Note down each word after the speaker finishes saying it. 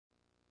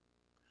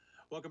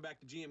Welcome back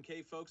to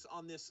GMK, folks,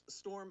 on this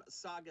Storm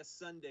Saga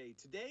Sunday.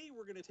 Today,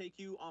 we're going to take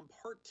you on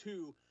part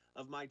 2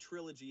 of my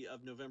trilogy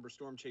of November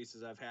storm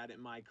chases I've had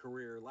in my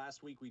career.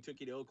 Last week, we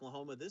took you to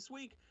Oklahoma. This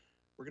week,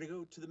 we're going to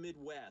go to the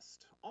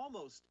Midwest,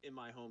 almost in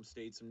my home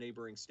state, some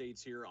neighboring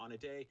states here, on a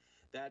day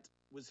that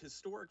was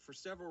historic for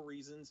several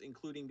reasons,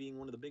 including being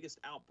one of the biggest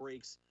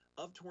outbreaks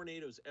of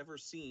tornadoes ever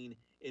seen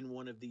in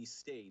one of these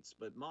states.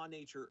 But Ma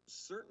Nature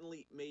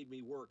certainly made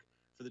me work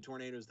for the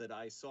tornadoes that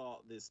I saw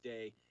this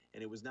day,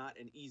 and it was not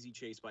an easy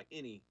chase by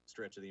any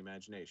stretch of the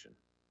imagination.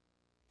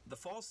 The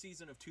fall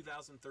season of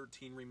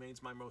 2013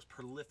 remains my most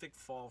prolific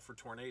fall for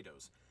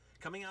tornadoes.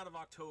 Coming out of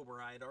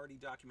October, I had already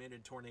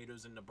documented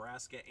tornadoes in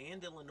Nebraska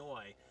and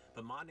Illinois,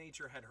 but Ma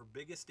Nature had her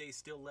biggest day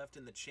still left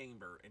in the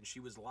chamber, and she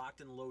was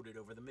locked and loaded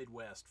over the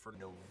Midwest for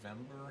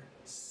November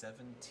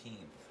 17th.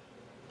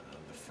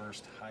 The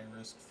first high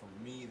risk for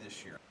me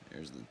this year.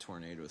 There's the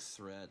tornado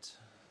threat.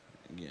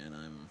 Again,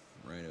 I'm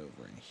right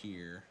over in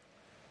here.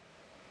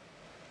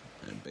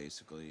 It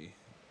basically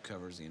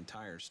covers the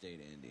entire state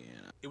of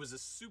Indiana. It was a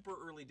super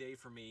early day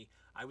for me.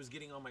 I was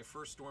getting on my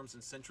first storms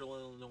in central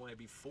Illinois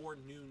before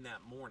noon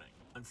that morning.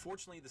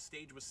 Unfortunately, the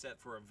stage was set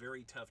for a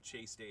very tough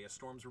chase day as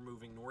storms were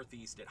moving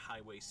northeast at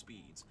highway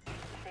speeds.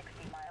 60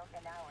 miles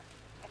an hour.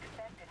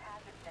 Expected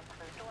hazards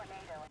include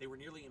tornado. They were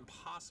nearly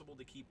impossible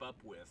to keep up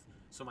with,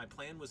 so my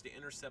plan was to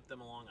intercept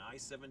them along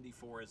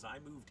I-74 as I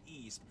moved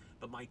east,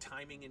 but my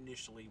timing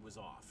initially was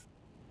off.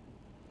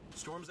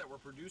 Storms that were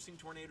producing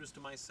tornadoes to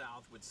my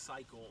south would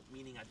cycle,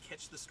 meaning I'd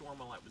catch the storm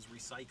while it was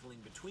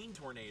recycling between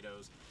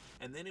tornadoes,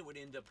 and then it would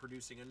end up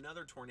producing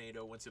another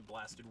tornado once it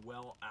blasted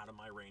well out of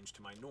my range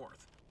to my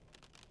north.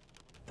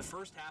 The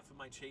first half of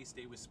my chase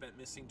day was spent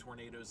missing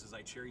tornadoes as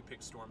I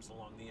cherry-picked storms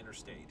along the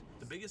interstate.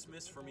 The biggest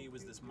miss for me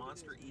was this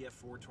monster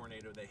EF4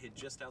 tornado that hit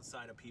just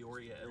outside of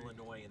Peoria,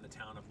 Illinois in the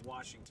town of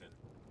Washington.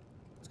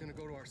 It's going to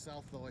go to our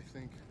south, though, I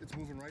think. It's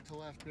moving right to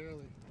left,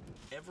 barely.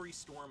 Every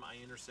storm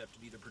I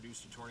intercepted either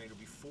produced a tornado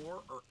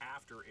before or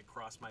after it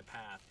crossed my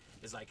path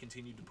as I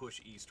continued to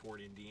push east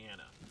toward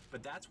Indiana.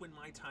 But that's when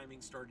my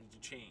timing started to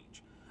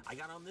change. I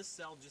got on this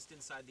cell just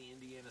inside the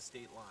Indiana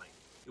state line.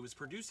 It was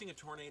producing a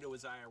tornado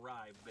as I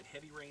arrived, but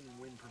heavy rain and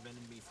wind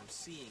prevented me from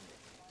seeing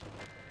it.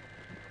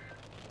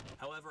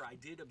 However, I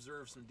did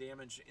observe some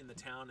damage in the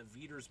town of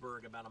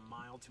Veedersburg about a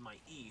mile to my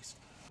east.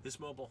 This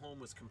mobile home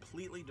was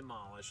completely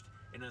demolished,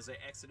 and as I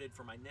exited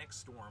for my next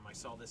storm, I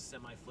saw this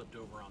semi flipped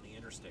over on the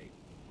interstate.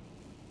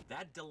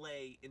 That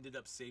delay ended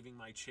up saving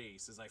my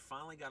chase as I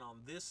finally got on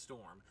this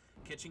storm,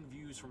 catching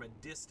views from a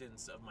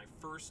distance of my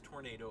first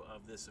tornado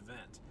of this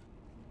event.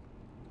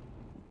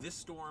 This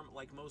storm,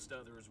 like most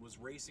others, was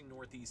racing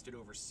northeast at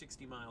over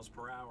 60 miles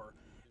per hour,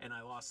 and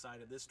I lost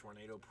sight of this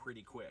tornado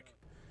pretty quick.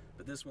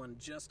 But this one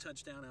just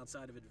touched down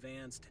outside of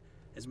Advanced,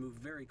 has moved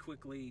very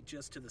quickly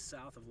just to the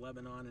south of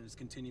Lebanon, and is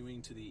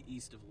continuing to the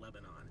east of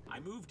Lebanon.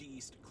 I moved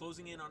east,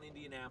 closing in on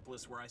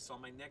Indianapolis, where I saw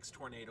my next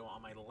tornado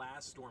on my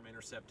last storm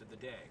intercept of the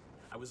day.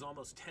 I was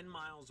almost 10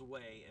 miles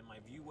away, and my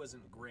view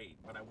wasn't great,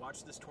 but I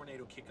watched this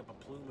tornado kick up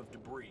a plume of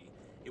debris.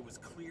 It was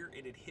clear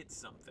it had hit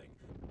something.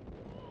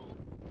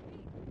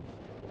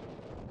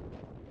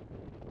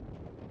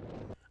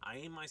 I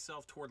aimed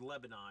myself toward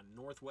Lebanon,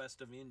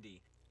 northwest of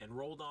Indy, and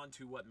rolled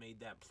onto what made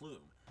that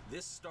plume.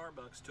 This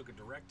Starbucks took a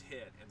direct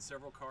hit, and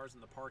several cars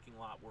in the parking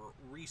lot were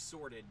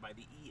resorted by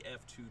the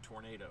EF2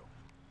 tornado.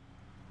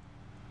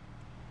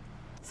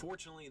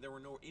 Fortunately, there were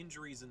no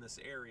injuries in this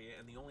area,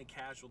 and the only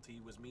casualty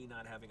was me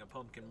not having a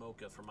pumpkin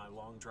mocha for my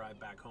long drive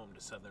back home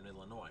to southern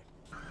Illinois.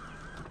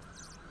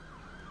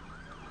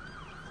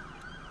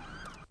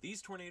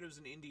 These tornadoes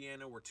in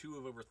Indiana were 2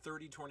 of over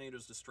 30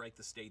 tornadoes to strike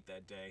the state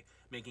that day,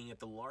 making it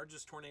the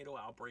largest tornado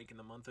outbreak in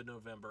the month of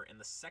November and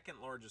the second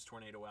largest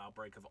tornado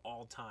outbreak of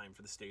all time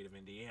for the state of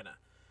Indiana.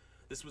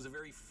 This was a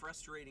very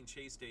frustrating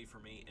chase day for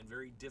me and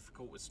very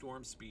difficult with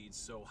storm speeds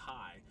so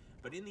high,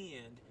 but in the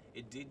end,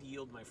 it did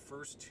yield my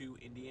first 2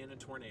 Indiana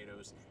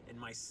tornadoes and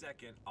my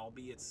second,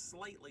 albeit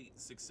slightly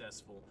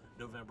successful,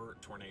 November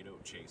tornado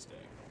chase day.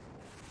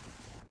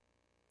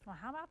 Well,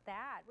 how about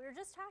that? We were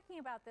just talking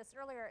about this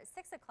earlier at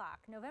 6 o'clock.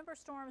 November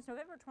storms,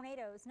 November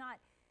tornadoes,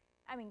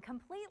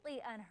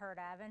 completely unheard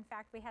of. In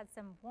fact, we had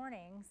some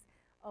warnings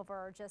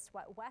over just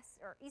west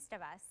or east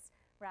of us,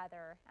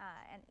 rather,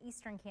 in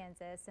eastern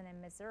Kansas and in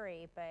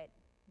Missouri. But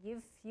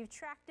you've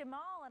tracked them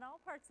all in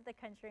all parts of the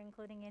country,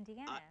 including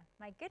Indiana.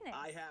 My goodness.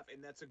 I have,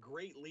 and that's a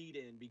great lead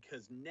in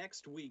because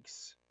next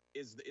week's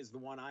is the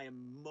one I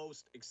am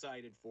most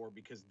excited for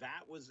because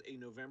that was a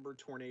November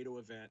tornado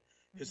event,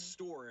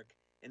 historic.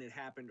 And it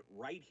happened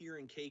right here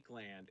in KAKE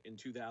land in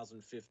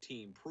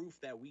 2015. Proof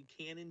that we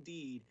can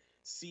indeed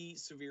see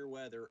severe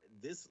weather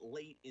this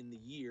late in the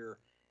year.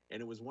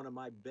 And it was one of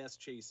my best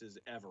chases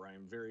ever. I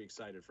am very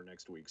excited for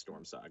next week's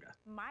Storm Saga.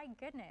 My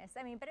goodness.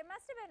 But it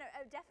must have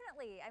been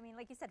definitely,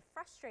 like you said,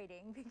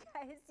 frustrating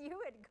because you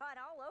had gone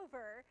all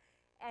over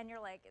and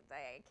you're like,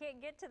 I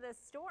can't get to this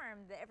storm.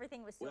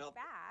 Everything was so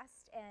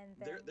fast. And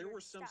there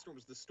were some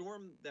storms. The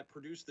storm that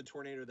produced the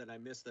tornado that I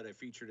missed that I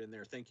featured in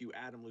there. Thank you,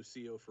 Adam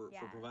Lucio, for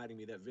providing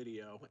me that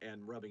video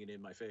and rubbing it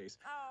in my face.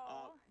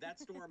 Oh. That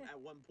storm at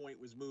one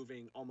point was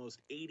moving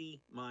almost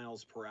 80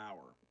 miles per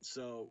hour.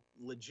 So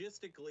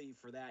logistically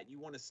for that, you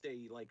want to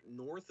stay like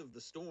north of the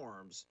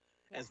storms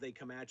as they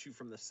come at you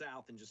from the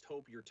south and just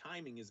hope your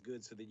timing is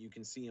good so that you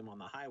can see them on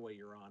the highway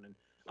you're on. And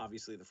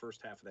obviously the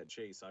first half of that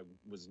chase, I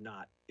was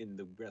not in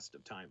the best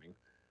of timing.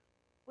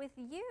 With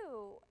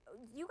you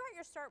got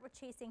your start with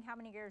chasing how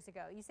many years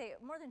ago? You say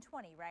more than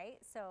 20, right?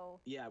 So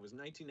yeah, it was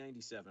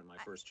 1997, my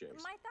first chase.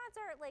 My thoughts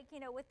are like,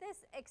 with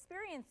this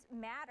experience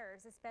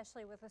matters,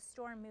 especially with a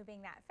storm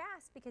moving that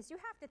fast, because you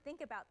have to think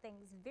about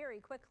things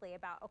very quickly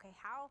about, okay,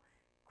 how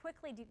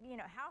quickly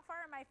how far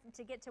am I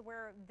to get to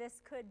where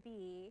this could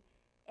be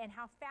and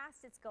how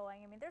fast it's going.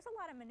 I mean, there's a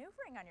lot of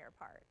maneuvering on your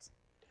part.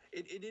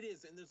 It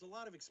is, and there's a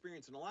lot of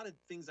experience, and a lot of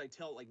things I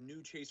tell like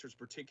new chasers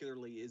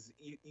particularly is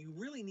you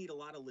really need a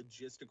lot of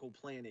logistical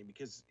planning,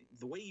 because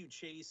the way you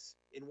chase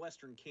in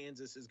western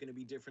Kansas is going to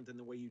be different than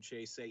the way you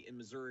chase, say, in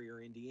Missouri or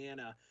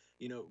Indiana.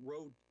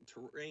 Road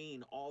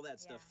terrain, all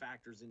that stuff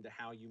factors into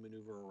how you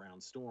maneuver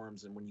around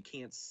storms, and when you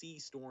can't see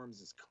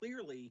storms as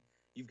clearly,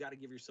 you've got to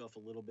give yourself a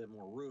little bit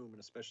more room, and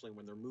especially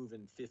when they're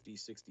moving 50,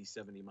 60,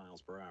 70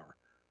 miles per hour.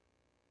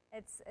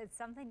 It's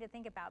something to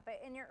think about.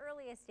 But in your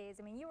earliest days,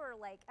 I mean, you were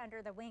like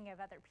under the wing of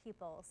other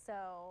people,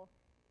 so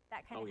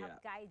that kind of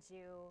helped guide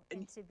you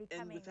into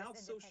becoming. And without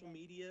social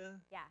media,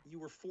 you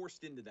were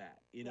forced into that.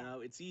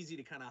 It's easy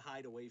to kind of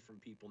hide away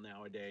from people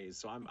nowadays.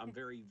 So I'm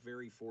very,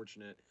 very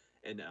fortunate,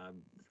 and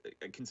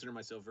I consider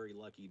myself very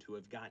lucky to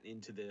have gotten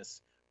into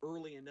this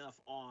early enough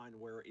on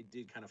where it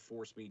did kind of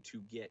force me to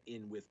get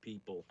in with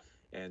people,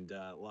 and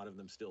a lot of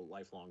them still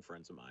lifelong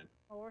friends of mine.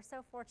 Well, we're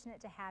so fortunate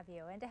to have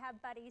you and to have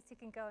buddies who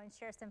can go and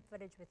share some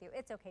footage with you.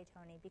 It's okay,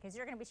 Tony, because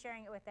you're going to be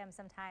sharing it with them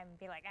sometime and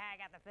be like, I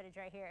got the footage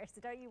right here,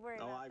 so don't you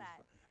worry about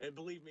that. And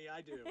believe me,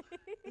 I do.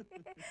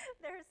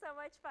 They're so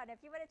much fun.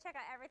 If you want to check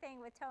out everything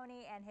with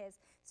Tony and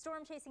his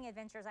storm chasing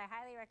adventures, I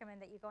highly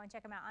recommend that you go and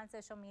check him out on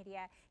social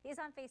media.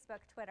 He's on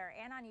Facebook, Twitter,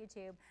 and on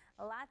YouTube.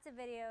 Lots of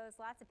videos,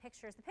 lots of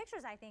pictures. The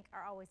pictures, I think,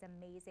 are always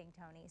amazing,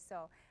 Tony,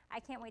 so I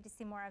can't wait to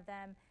see more of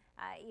them.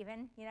 You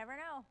never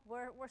know.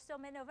 We're still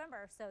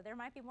mid-November, so there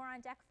might be more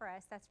on deck for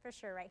us, that's for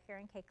sure, right here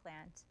in Cake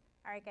Land.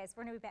 All right, guys,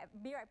 we're going to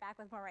be right back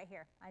with more right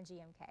here on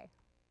GMK.